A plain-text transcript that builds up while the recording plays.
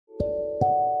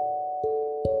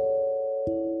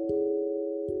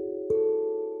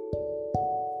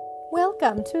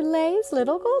Welcome to Lay's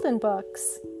Little Golden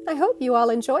Books. I hope you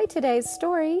all enjoyed today's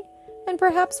story, and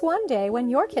perhaps one day when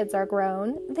your kids are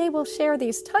grown, they will share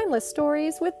these timeless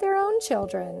stories with their own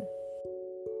children.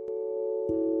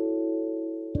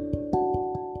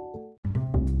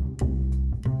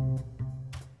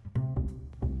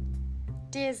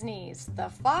 Disney's The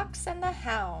Fox and the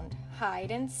Hound, Hide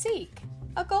and Seek,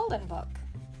 a golden book.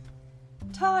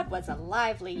 Todd was a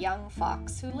lively young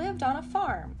fox who lived on a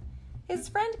farm. His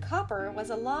friend Copper was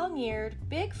a long-eared,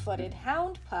 big-footed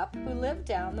hound pup who lived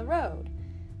down the road.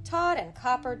 Todd and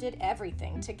Copper did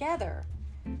everything together.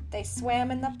 They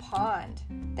swam in the pond.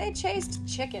 They chased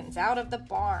chickens out of the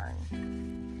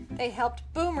barn. They helped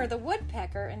Boomer the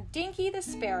woodpecker and Dinky the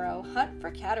sparrow hunt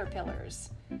for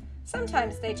caterpillars.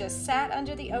 Sometimes they just sat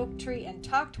under the oak tree and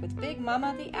talked with Big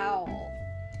Mama the owl.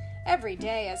 Every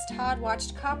day as Todd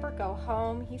watched Copper go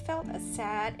home, he felt a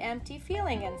sad, empty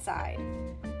feeling inside.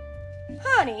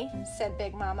 "Honey," said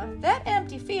Big Mama, "that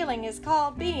empty feeling is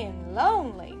called being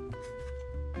lonely."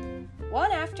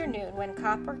 One afternoon when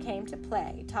Copper came to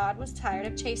play, Todd was tired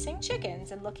of chasing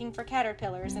chickens and looking for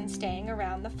caterpillars and staying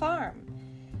around the farm.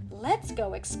 "Let's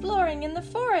go exploring in the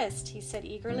forest," he said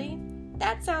eagerly.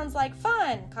 "That sounds like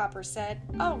fun," Copper said.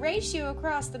 "I'll race you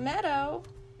across the meadow."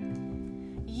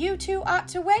 "You two ought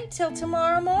to wait till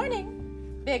tomorrow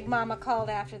morning," Big Mama called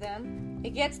after them.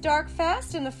 "It gets dark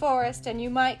fast in the forest and you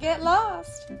might get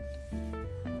lost."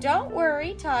 "Don't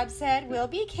worry," Todd said. "We'll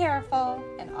be careful."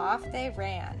 And off they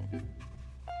ran.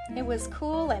 It was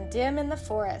cool and dim in the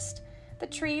forest. The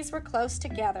trees were close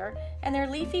together and their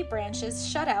leafy branches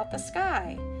shut out the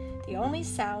sky. The only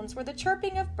sounds were the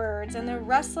chirping of birds and the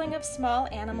rustling of small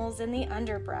animals in the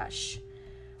underbrush.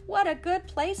 "What a good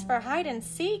place for hide and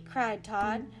seek," cried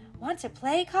Todd. "Want to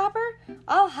play, Copper?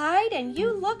 I'll hide and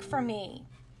you look for me."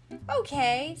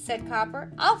 "Okay," said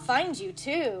Copper. "I'll find you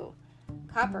too."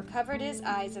 Copper covered his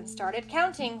eyes and started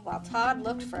counting while Todd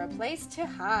looked for a place to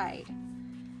hide.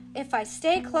 "If I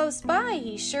stay close by,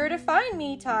 he's sure to find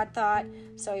me," Todd thought.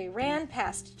 So he ran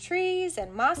past trees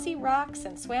and mossy rocks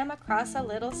and swam across a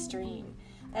little stream.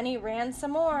 Then he ran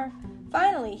some more.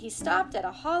 Finally, he stopped at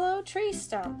a hollow tree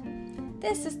stump.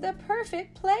 "This is the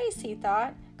perfect place," he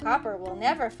thought. "Copper will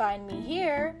never find me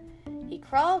here." He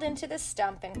crawled into the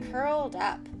stump and curled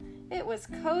up. It was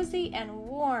cozy and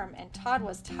warm, and Todd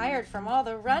was tired from all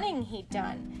the running he'd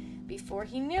done. Before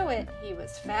he knew it, he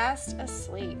was fast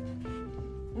asleep.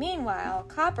 Meanwhile,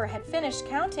 Copper had finished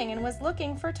counting and was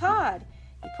looking for Todd.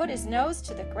 He put his nose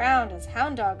to the ground, as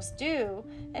hound dogs do,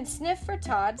 and sniffed for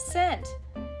Todd's scent.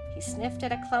 He sniffed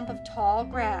at a clump of tall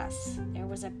grass. There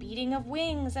was a beating of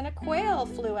wings, and a quail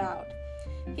flew out.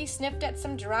 He sniffed at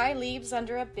some dry leaves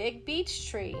under a big beech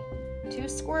tree. 2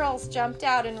 squirrels jumped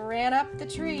out and ran up the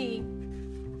tree.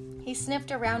 He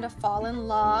sniffed around a fallen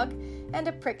log, and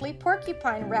a prickly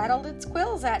porcupine rattled its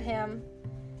quills at him.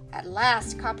 At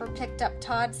last, Copper picked up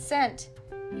Todd's scent.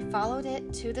 He followed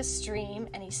it to the stream,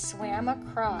 and he swam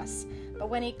across. But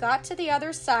when he got to the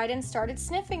other side and started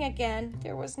sniffing again,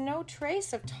 there was no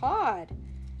trace of Todd.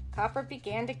 Copper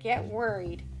began to get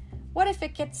worried. "What if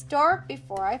it gets dark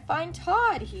before I find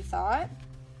Todd?" he thought.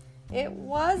 It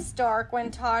was dark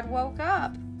when Todd woke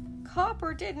up.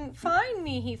 "Copper didn't find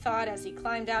me," he thought as he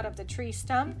climbed out of the tree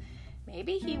stump.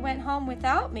 "Maybe he went home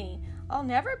without me. I'll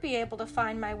never be able to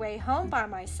find my way home by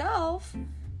myself."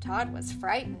 Todd was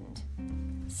frightened.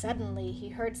 Suddenly, he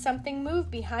heard something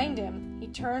move behind him. He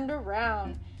turned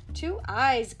around. 2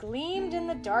 eyes gleamed in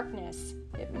the darkness.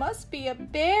 "It must be a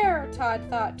bear," Todd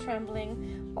thought,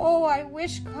 trembling. "Oh, I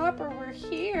wish Copper were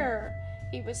here."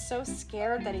 He was so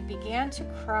scared that he began to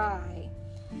cry.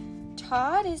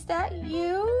 "Todd, is that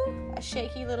you?" a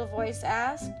shaky little voice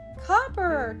asked.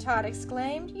 "Copper!" Todd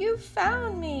exclaimed. "You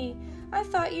found me! I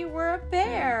thought you were a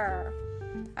bear."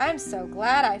 "I'm so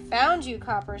glad I found you,"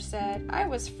 Copper said. "I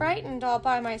was frightened all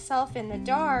by myself in the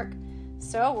dark."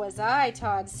 "So was I,"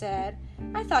 Todd said.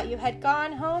 "I thought you had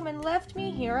gone home and left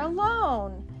me here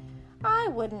alone." "I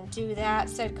wouldn't do that,"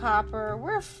 said Copper.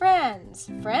 "We're friends.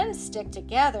 Friends stick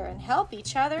together and help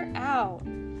each other out."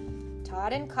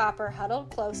 Todd and Copper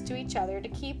huddled close to each other to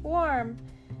keep warm.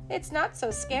 "It's not so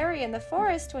scary in the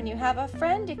forest when you have a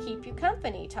friend to keep you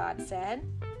company," Todd said.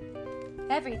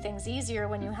 "Everything's easier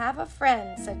when you have a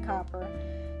friend," said Copper.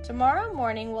 "Tomorrow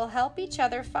morning we'll help each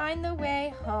other find the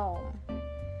way home."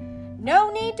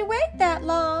 "No need to wait that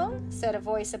long," said a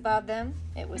voice above them.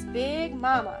 It was Big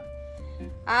Mama.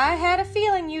 "I had a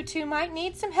feeling you two might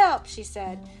need some help," she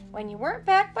said. "When you weren't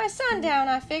back by sundown,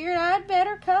 I figured I'd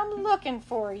better come looking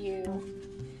for you."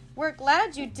 "We're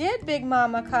glad you did, Big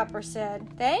Mama," Copper said.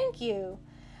 "Thank you."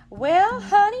 "Well,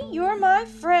 honey, you're my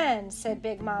friend," said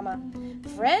Big Mama.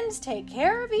 "Friends take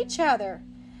care of each other.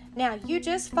 Now you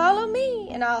just follow me,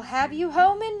 and I'll have you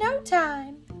home in no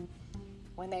time."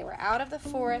 When they were out of the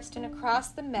forest and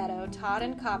across the meadow, Todd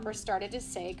and Copper started to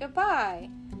say goodbye.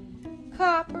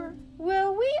 "Copper,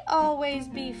 will we always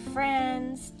be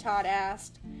friends?" Todd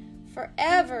asked.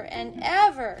 "Forever and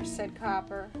ever," said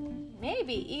Copper.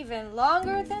 "Maybe even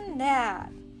longer than that."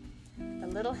 The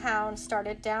little hound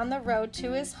started down the road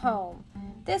to his home.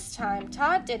 This time,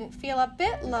 Todd didn't feel a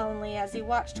bit lonely as he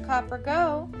watched Copper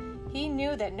go. He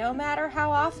knew that no matter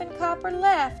how often Copper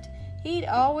left, he'd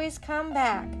always come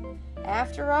back.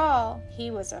 After all, he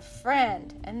was a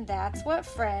friend, and that's what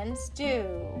friends do.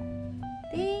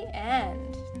 The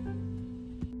end.